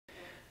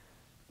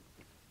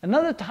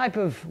Another type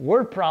of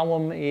word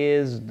problem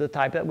is the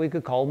type that we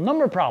could call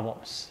number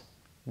problems,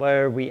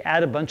 where we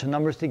add a bunch of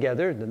numbers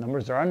together. The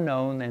numbers are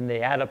unknown and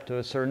they add up to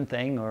a certain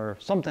thing or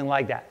something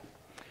like that.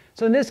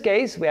 So in this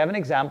case, we have an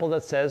example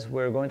that says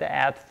we're going to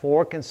add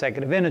 4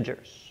 consecutive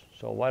integers.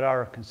 So what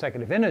are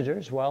consecutive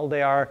integers? Well,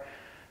 they are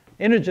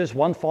integers,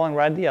 one following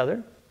right the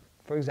other.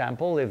 For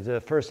example, if the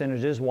first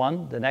integer is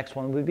 1, the next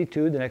one would be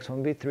 2, the next one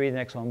would be 3, the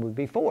next one would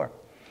be 4.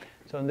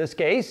 So in this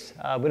case,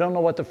 we don't know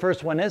what the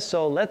first one is,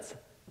 so let's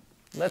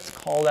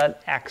call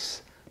that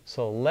x.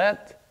 So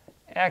let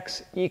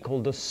x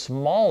equal the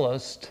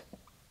smallest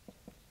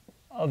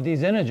of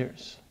these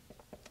integers.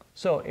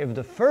 So if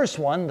the first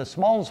one, the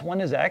smallest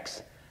one, is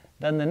x,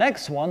 then the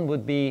next one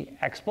would be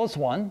x plus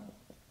 1,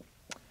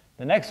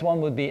 the next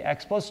one would be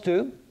x plus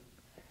 2,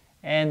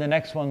 and the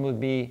next one would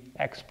be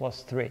x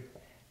plus 3.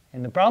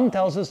 And the problem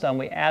tells us that when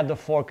we add the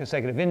 4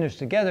 consecutive integers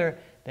together,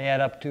 they add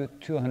up to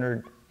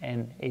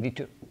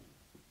 282.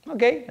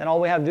 Okay, and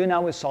all we have to do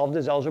now is solve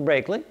this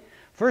algebraically.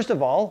 First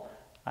of all,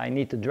 I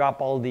need to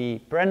drop all the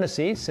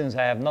parentheses. Since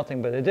I have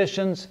nothing but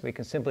additions, we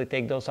can simply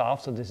take those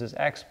off. So this is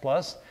x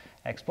plus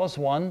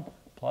 1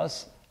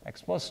 plus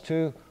x plus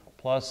 2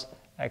 plus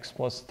x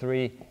plus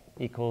 3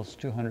 equals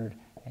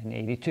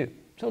 282.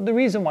 So the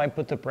reason why I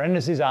put the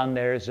parentheses on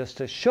there is just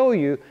to show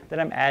you that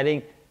I'm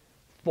adding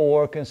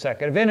 4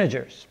 consecutive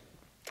integers.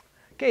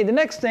 Okay, the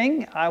next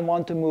thing, I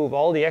want to move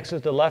all the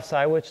x's to the left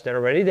side, which they're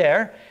already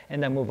there,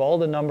 and then move all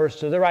the numbers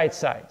to the right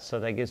side. So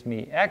that gives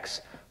me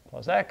x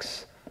plus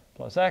x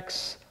plus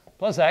x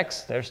plus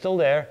x, they're still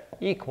there,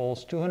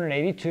 equals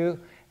 282.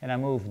 And I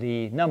move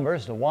the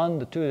numbers, the 1,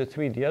 the 2, the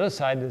 3, the other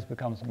side. This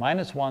becomes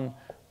minus 1,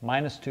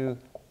 minus 2,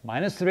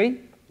 minus 3.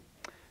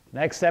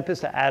 Next step is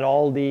to add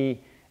all the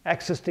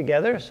x's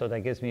together. So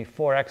that gives me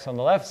 4x on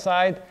the left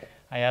side.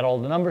 I add all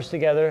the numbers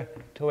together.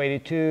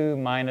 282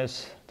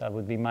 minus, that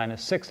would be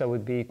minus 6, that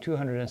would be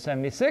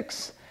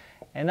 276.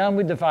 And then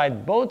we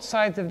divide both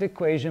sides of the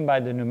equation by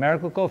the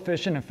numerical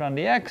coefficient in front of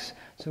the x.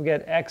 So we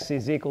get x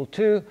is equal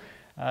to,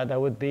 that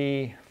would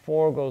be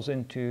 4 goes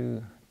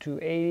into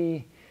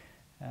 280,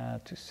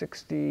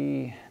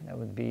 260, that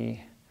would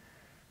be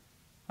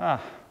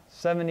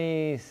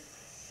 70,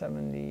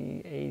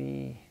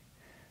 80,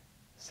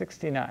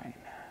 69.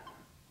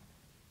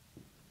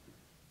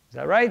 Is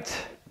that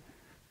right?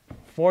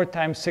 4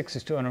 times 6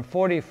 is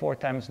 240, 4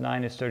 times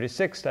 9 is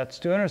 36, that's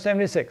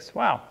 276.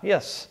 Wow,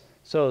 yes.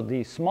 So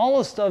the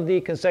smallest of the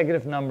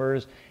consecutive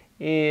numbers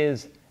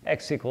is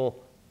x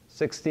equal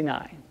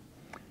 69.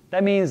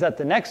 That means that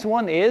the next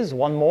one is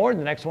 1 more,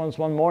 the next one's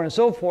 1 more, and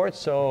so forth.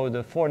 So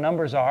the 4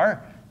 numbers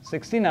are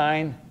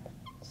 69,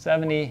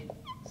 70,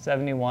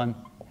 71,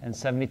 and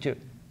 72.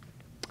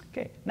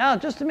 Okay, now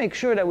just to make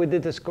sure that we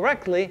did this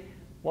correctly,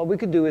 what we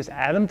could do is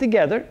add them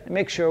together and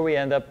make sure we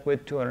end up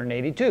with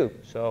 282.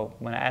 So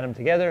when I add them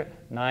together,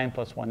 9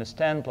 plus 1 is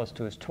 10, plus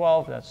 2 is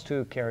 12, that's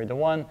 2, carry the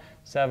 1,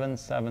 7,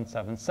 7,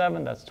 7,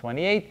 7, that's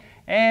 28.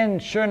 And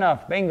sure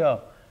enough,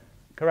 bingo,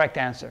 correct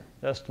answer,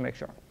 just to make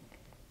sure.